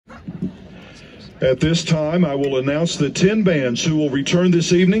At this time, I will announce the 10 bands who will return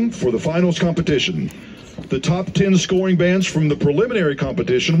this evening for the finals competition. The top 10 scoring bands from the preliminary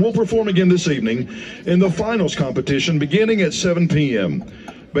competition will perform again this evening in the finals competition beginning at 7 p.m.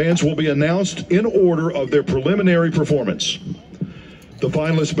 Bands will be announced in order of their preliminary performance. The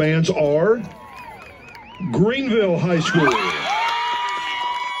finalist bands are Greeneville High School,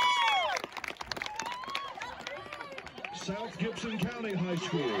 South Gibson County High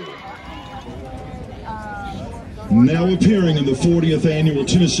School. Now appearing in the 40th Annual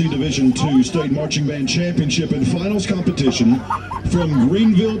Tennessee Division II State Marching Band Championship and Finals Competition from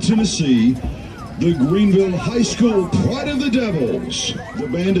Greeneville, Tennessee, the Greeneville High School Pride of the Devils. The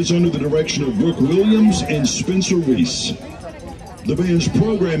band is under the direction of Brooke Williams and Spencer Reese. The band's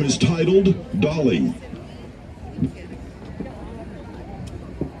program is titled Dolly.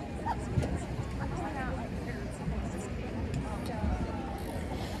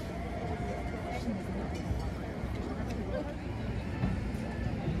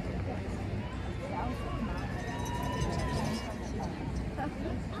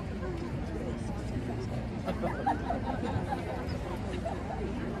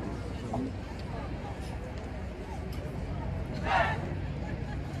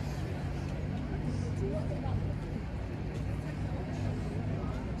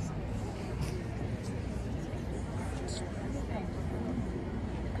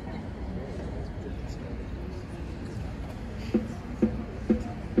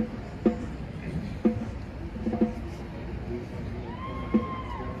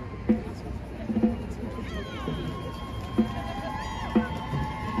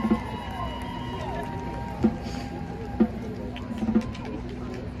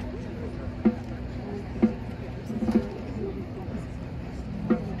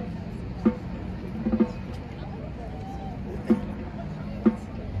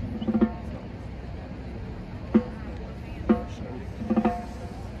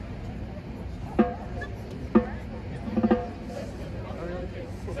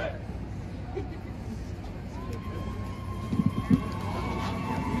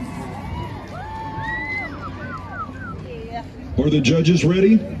 Are the judges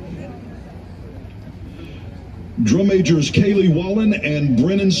ready? Drum majors Kaylee Wallen and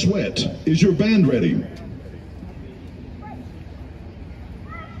Brennan Sweat. Is your band ready?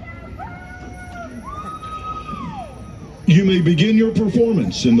 You may begin your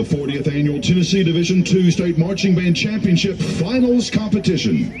performance in the 40th Annual Tennessee Division II State Marching Band Championship Finals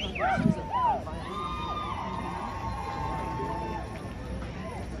Competition.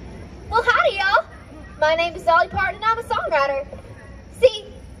 Well, howdy, y'all. My name is Dolly Parton, and I'm a songwriter. See,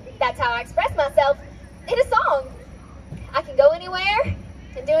 that's how I express myself in a song. I can go anywhere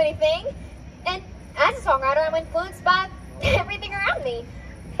and do anything, and as a songwriter, I'm influenced by everything around me,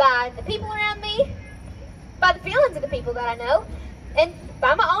 by the people around me, by the feelings of the people that I know, and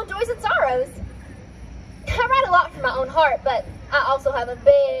by my own joys and sorrows. I write a lot from my own heart, but I also have a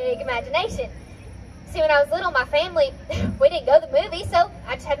big imagination. See, when I was little, my family, we didn't go to the movies, so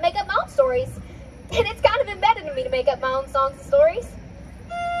I just had to make up my own stories. And it's kind of embedded in me to make up my own songs and stories.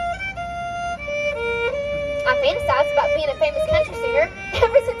 I fantasized about being a famous country singer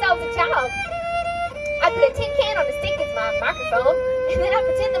ever since I was a child. I'd put a tin can on a stick as my microphone, and then I'd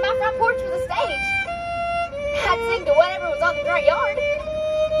pretend that my front porch was a stage. I'd sing to whatever was on the front yard.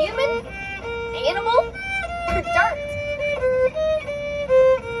 Human, animal, or dirt.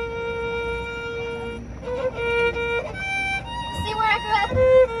 See, where I grew up,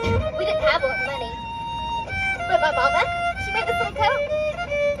 we didn't have a lot of money. But my mama, she made this little coat.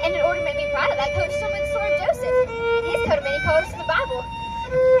 And in order to make me proud of that coat, she told me the story of Joseph and his coat of many colors in the Bible.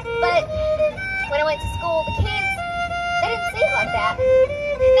 But when I went to school, the kids, they didn't see it like that.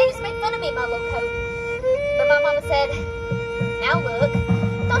 They just made fun of me in my little coat. But my mama said, now look,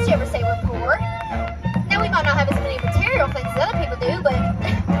 don't you ever say we're poor. Now we might not have as many material things as other people do, but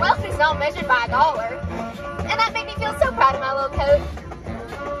wealth is not measured by $1. And that made me feel so proud of my little coat.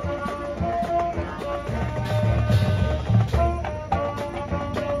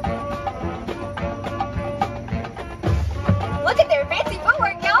 Look at their fancy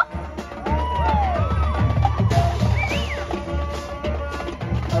footwork, y'all.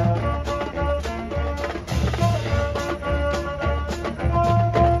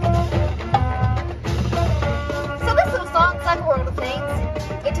 So this little song's like a world of things.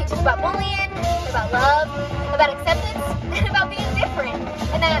 It teaches about bullying, about love, about acceptance, and about being different.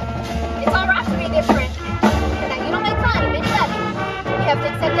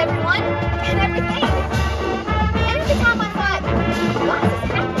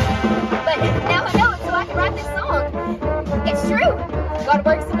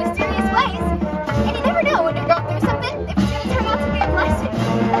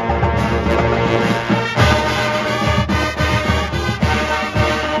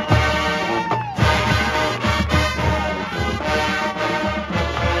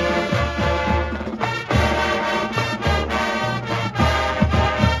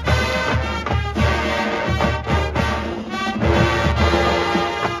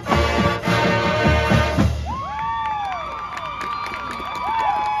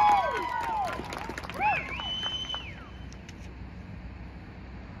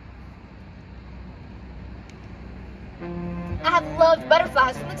 loved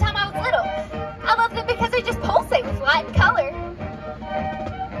butterflies from the time I was little. I love them because they just pulsate with light and color.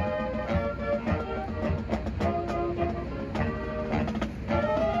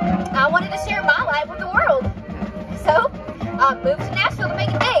 I wanted to share my light with the world. So, I moved to Nashville to make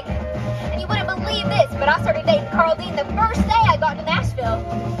it big. And you wouldn't believe this, but I started dating Carl Dean the first day I got to Nashville.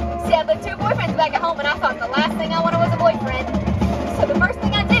 See, I lived 2 boyfriends back at home, and I thought the last thing I wanted was a boyfriend. So the first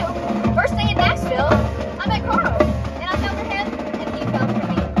thing I do, first day in Nashville, I met Carl. And I fell for him, and he fell for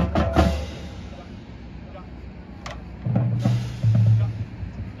me.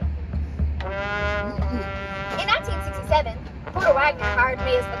 In 1967, Porter Wagner hired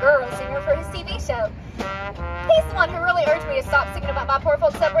me as the girl singer for his TV show. He's the one who really urged me to stop singing about my poor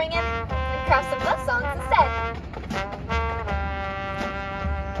folks' upbringing and craft some love songs instead.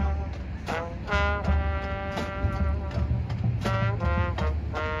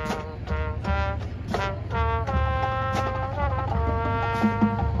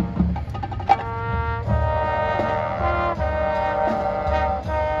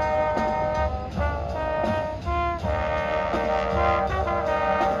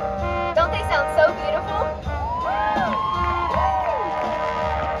 Don't they sound so beautiful?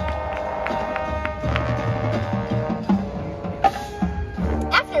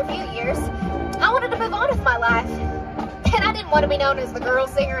 After a few years, I wanted to move on with my life. And I didn't want to be known as the girl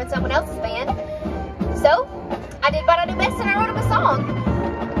singer in someone else's band. So, I did what I do best and I wrote him a song.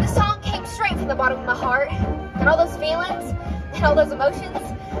 The song came straight from the bottom of my heart. And all those feelings, and all those emotions,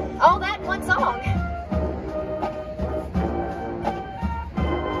 all that in one song.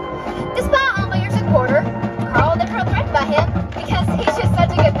 Despite all my years at Porter, Carl never felt threatened by him because he's just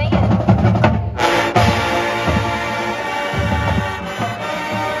such a good man.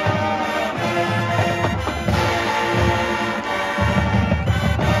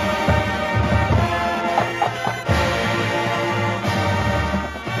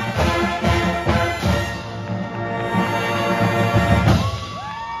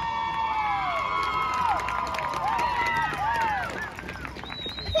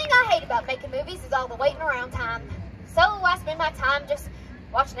 About making movies is all the waiting around time. So I spend my time just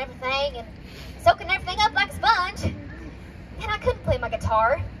watching everything and soaking everything up like a sponge. And I couldn't play my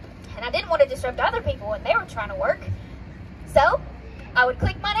guitar, and I didn't want to disrupt other people when they were trying to work. So I would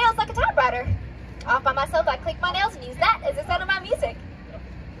click my nails like a typewriter. Off by myself, I'd click my nails and use that as the sound of my music.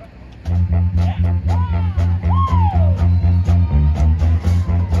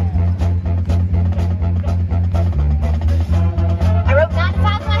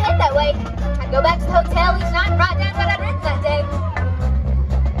 I'd go back to the hotel each night and write down what I'd written that day.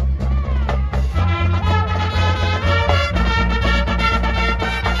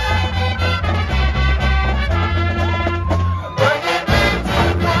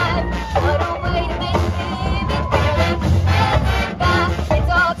 What a way to make a living, barely passing by. It's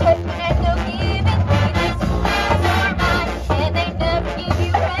all taken and no giving. Babies are mine, and they never give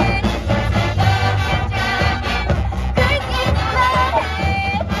you credit. Love can drive you crazy in your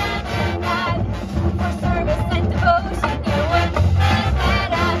head. For service and devotion, you would think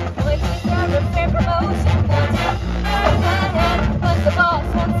that I would deserve a fair promotion. Once you're ahead, but the boss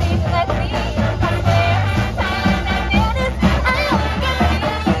won't seem to let me. I swear, time that matters, I only get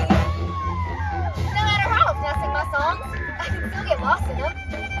me. No matter how often I sing my songs, I can still get lost in them.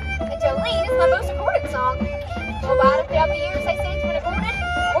 And Jolene is my most recorded song. Well, bottom throughout the years, they say it's been recorded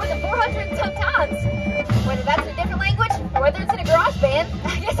more than 400 and some times. Whether that's in a different language or whether it's in a garage band,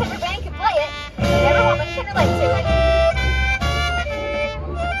 I guess every band can play it. Everyone can relate to it.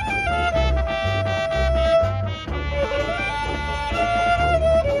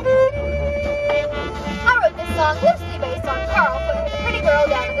 I wrote this song loosely based on Carl putting with a pretty girl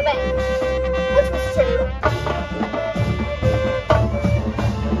down in the band, which was true.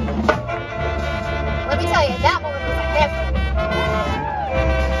 Let me tell you, that moment was like never.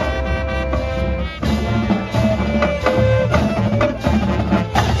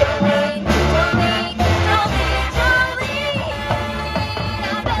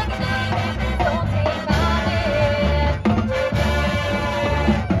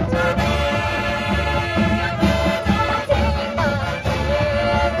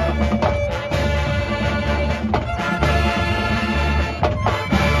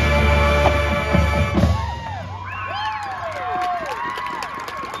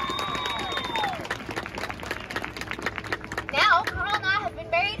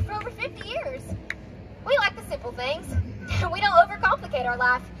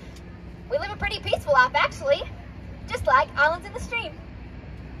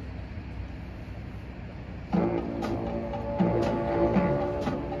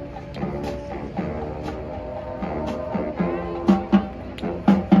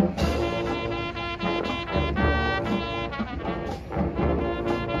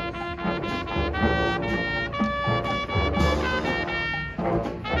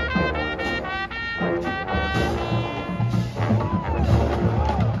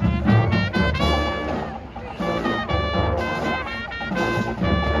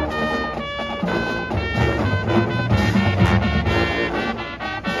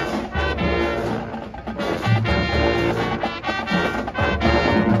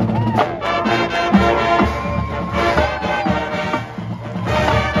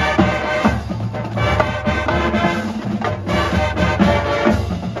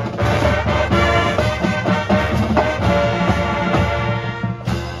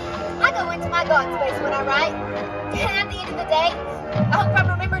 hope I'm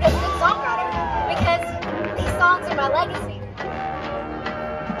remembered as a good songwriter because these songs are my legacy.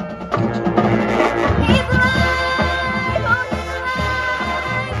 He's alive! Oh, he's alive!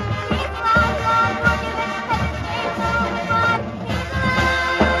 He's alive, alive, working in the heaven, he's alive! He's alive!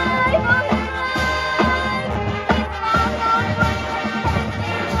 Oh, he's alive! He's alive, alive, working in the heaven,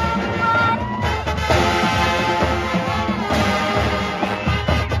 he's alive!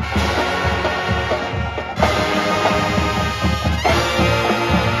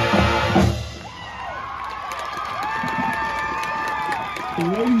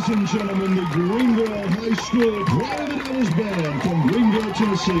 Ladies and gentlemen, the Greeneville High School Private Hours Band from Greeneville,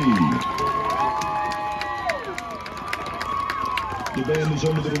 Tennessee. The band is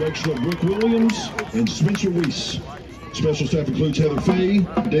under the direction of Rick Williams and Spencer Reese. Special staff includes Heather Fay,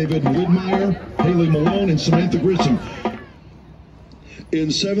 David Widmeyer, Haley Malone, and Samantha Grissom. In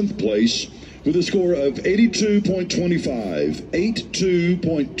 7th place, with a score of 82.25,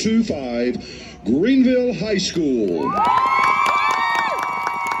 Greeneville High School.